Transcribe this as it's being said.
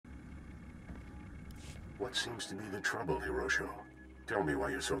What seems to be the trouble, Hirosho? Tell me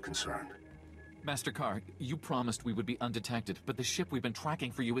why you're so concerned. Master Karr, you promised we would be undetected, but the ship we've been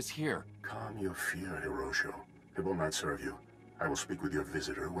tracking for you is here. Calm your fear, Hirosho. It will not serve you. I will speak with your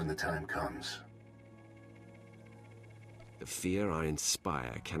visitor when the time comes. The fear I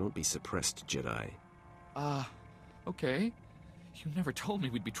inspire cannot be suppressed, Jedi. Okay. You never told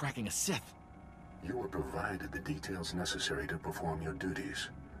me we'd be tracking a Sith. You were provided the details necessary to perform your duties.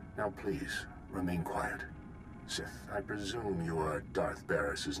 Now please, remain quiet. Sith, I presume you are Darth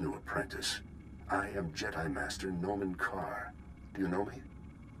Barris's new apprentice. I am Jedi Master Nomen Karr. Do you know me?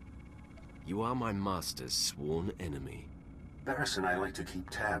 You are my master's sworn enemy. Barris and I like to keep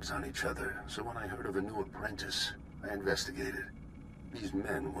tabs on each other, so when I heard of a new apprentice, I investigated. These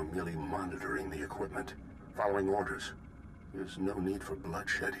men were merely monitoring the equipment, following orders. There's no need for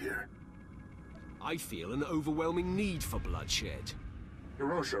bloodshed here. I feel an overwhelming need for bloodshed.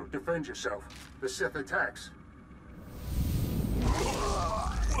 Hirosho, defend yourself. The Sith attacks.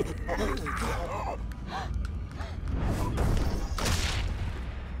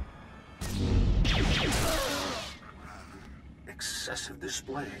 Excessive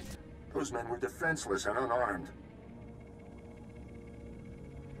display. Those men were defenseless and unarmed.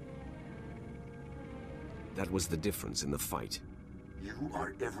 That was the difference in the fight. You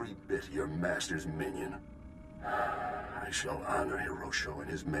are every bit your master's minion. I shall honor Hirosho and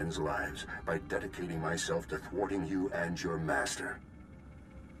his men's lives by dedicating myself to thwarting you and your master.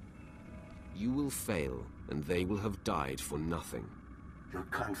 You will fail, and they will have died for nothing. Your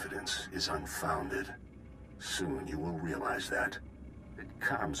confidence is unfounded. Soon you will realize that. It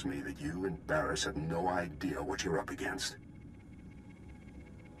calms me that you and Barris have no idea what you're up against.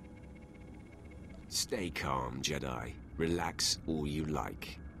 Stay calm, Jedi. Relax all you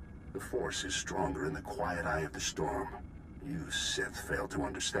like. The Force is stronger in the quiet eye of the storm. You Sith failed to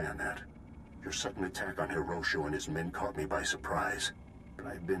understand that. Your sudden attack on Hirosho and his men caught me by surprise, but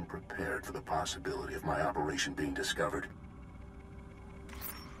I've been prepared for the possibility of my operation being discovered.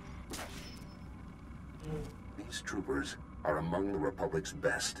 These troopers are among the Republic's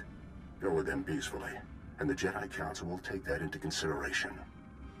best. Go with them peacefully, and the Jedi Council will take that into consideration.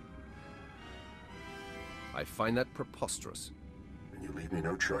 I find that preposterous. And you leave me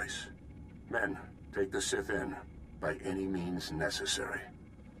no choice. Men, take the Sith in, by any means necessary.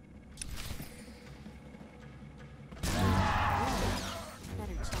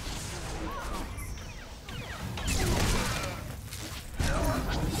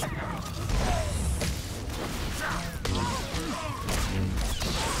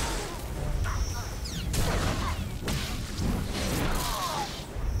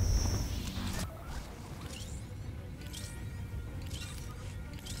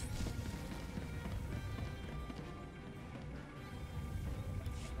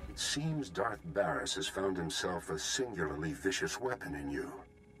 It seems Darth Barris has found himself a singularly vicious weapon in you.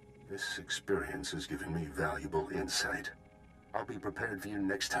 This experience has given me valuable insight. I'll be prepared for you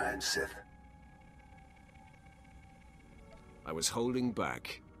next time, Sith. I was holding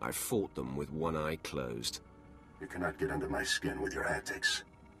back. I fought them with one eye closed. You cannot get under my skin with your antics.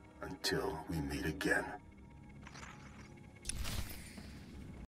 Until we meet again.